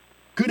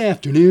Good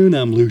afternoon.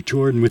 I'm Lou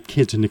Jordan with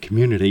Kids in the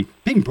Community,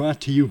 being brought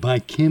to you by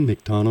Kim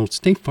McDonald,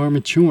 State Farm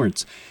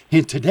Insurance.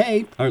 And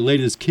today, our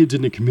latest Kids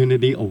in the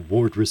Community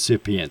award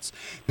recipients.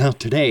 Now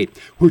today,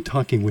 we're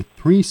talking with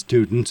 3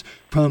 students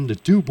from the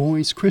Du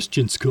Bois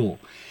Christian School.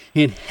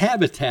 In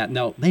Habitat,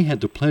 now they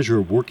had the pleasure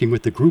of working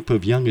with a group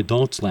of young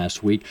adults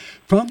last week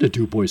from the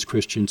Du Bois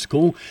Christian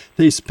School.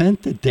 They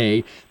spent the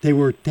day, they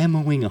were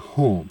demoing a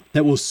home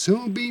that will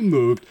soon be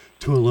moved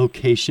to a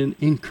location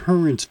in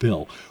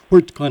Curransville.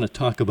 We're going to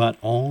talk about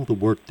all the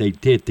work they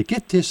did to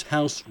get this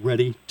house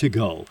ready to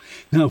go.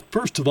 Now,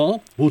 first of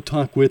all, we'll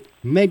talk with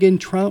Megan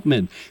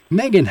Troutman.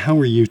 Megan, how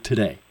are you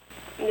today?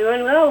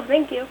 Doing well,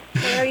 thank you.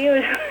 How are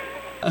you?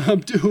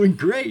 I'm doing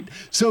great.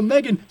 So,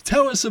 Megan,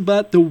 tell us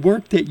about the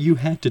work that you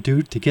had to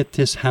do to get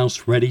this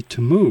house ready to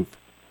move.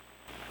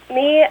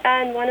 Me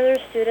and one other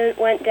student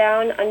went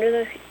down under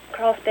the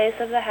crawl space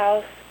of the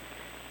house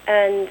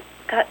and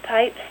cut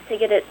pipes to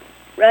get it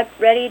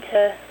ready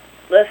to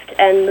lift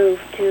and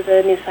move to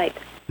the new site.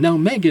 Now,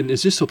 Megan,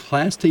 is this a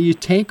class that you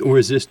take, or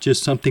is this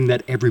just something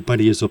that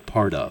everybody is a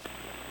part of?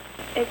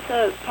 It's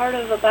a part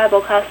of a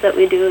Bible class that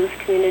we do as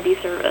community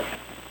service.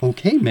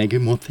 Okay,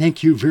 Megan, well,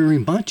 thank you very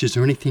much. Is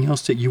there anything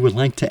else that you would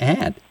like to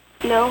add?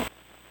 No.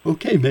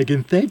 Okay,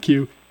 Megan, thank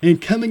you.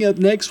 And coming up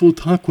next, we'll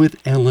talk with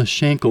Ella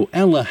Schenkel.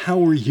 Ella,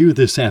 how are you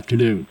this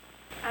afternoon?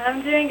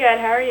 I'm doing good.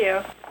 How are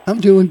you? I'm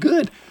doing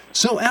good.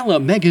 So,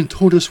 Ella, Megan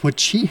told us what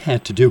she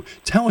had to do.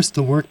 Tell us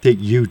the work that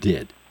you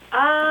did.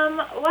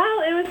 Well,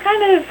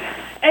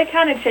 it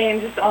kind of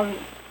changed on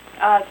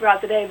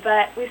throughout the day,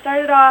 but we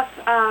started off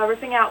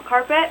ripping out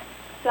carpet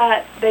so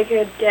that they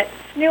could get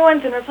new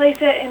ones and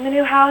replace it in the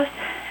new house.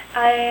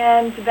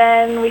 And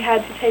then we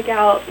had to take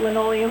out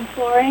linoleum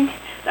flooring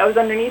that was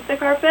underneath the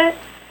carpet.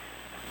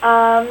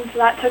 So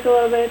that took a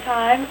little bit of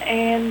time.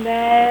 And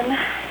then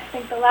I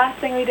think the last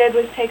thing we did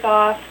was take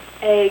off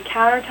a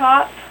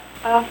countertop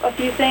off a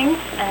few things,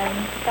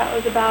 and that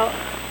was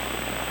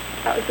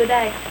the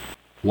day.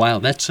 Wow,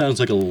 that sounds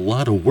like a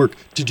lot of work.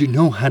 Did you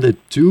know how to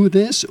do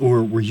this,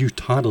 or were you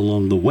taught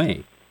along the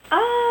way?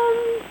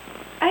 I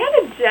had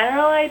a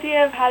general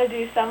idea of how to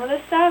do some of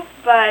the stuff,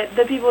 but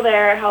the people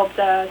there helped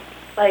us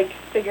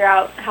figure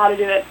out how to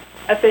do it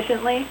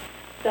efficiently,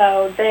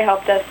 so they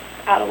helped us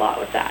out a lot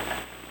with that.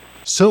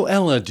 So,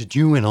 Ella, did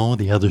you and all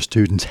the other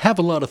students have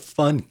a lot of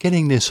fun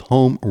getting this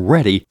home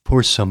ready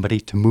for somebody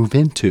to move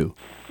into?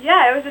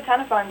 Yeah, it was a ton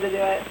of fun to do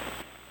it.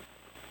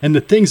 And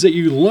the things that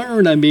you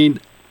learn,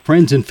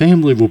 friends and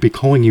family will be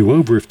calling you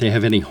over if they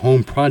have any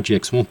home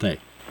projects, won't they?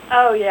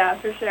 Oh, yeah,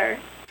 for sure.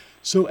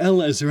 So,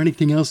 Ella, is there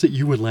anything else that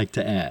you would like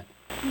to add?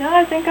 No,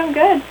 I think I'm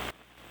good.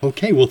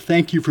 Okay, well,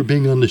 thank you for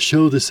being on the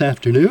show this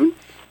afternoon.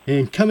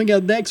 And coming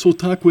up next, we'll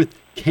talk with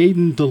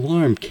Caden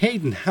Delarme.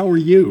 Caden, how are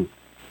you?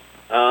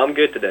 I'm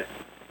good today.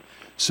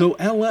 So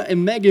Ella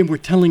and Megan were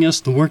telling us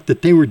the work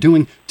that they were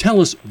doing.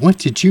 Tell us, what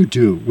did you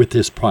do with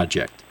this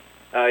project?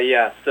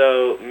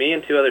 So me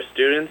and 2 other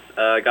students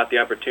got the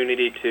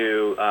opportunity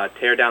to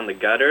tear down the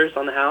gutters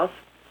on the house,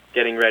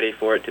 getting ready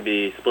for it to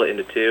be split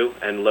into 2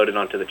 and loaded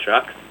onto the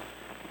trucks.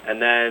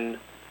 And then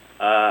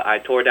I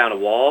tore down a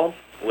wall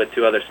with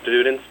 2 other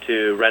students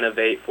to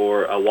renovate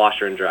for a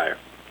washer and dryer.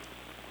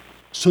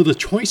 So the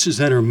choices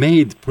that are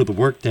made for the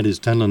work that is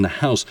done on the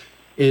house,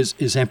 is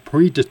that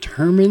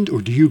predetermined,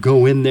 or do you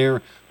go in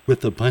there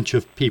with a bunch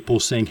of people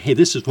saying, hey,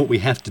 this is what we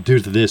have to do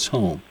to this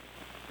home?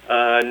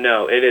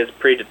 No, it is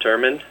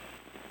predetermined.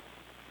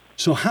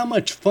 So how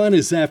much fun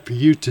is that for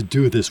you to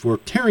do this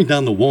work? Tearing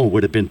down the wall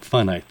would have been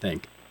fun, I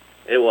think.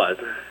 It was.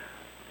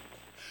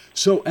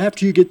 So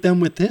after you get done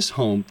with this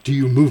home, do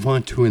you move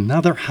on to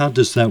another? How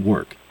does that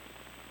work?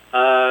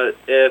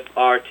 If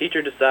our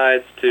teacher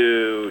decides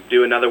to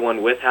do another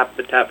one with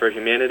Habitat for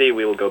Humanity,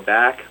 we will go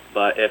back,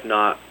 but if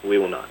not, we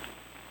will not.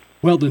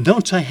 Well, the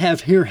notes I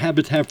have here,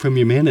 Habitat for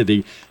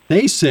Humanity,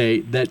 they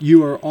say that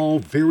you are all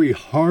very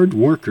hard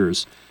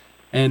workers,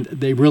 and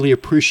they really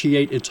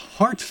appreciate its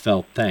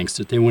heartfelt thanks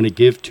that they want to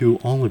give to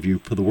all of you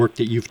for the work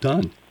that you've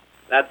done.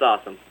 That's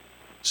awesome.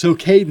 So,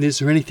 Caden, is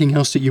there anything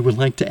else that you would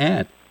like to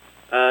add?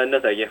 No,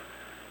 thank you.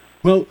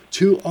 Well,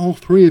 to all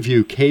 3 of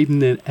you,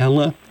 Caden and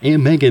Ella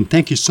and Megan,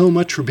 thank you so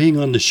much for being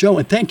on the show,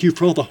 and thank you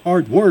for all the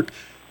hard work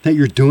that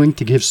you're doing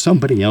to give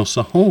somebody else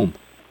a home.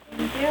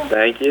 Thank you.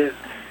 Thank you.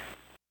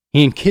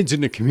 And Kids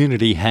in the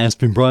Community has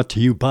been brought to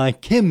you by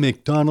Kim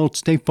McDonald,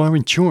 State Farm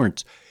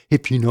Insurance.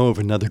 If you know of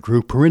another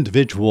group or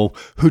individual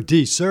who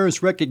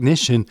deserves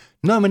recognition,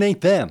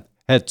 nominate them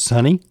at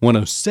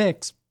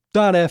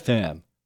sunny106.fm.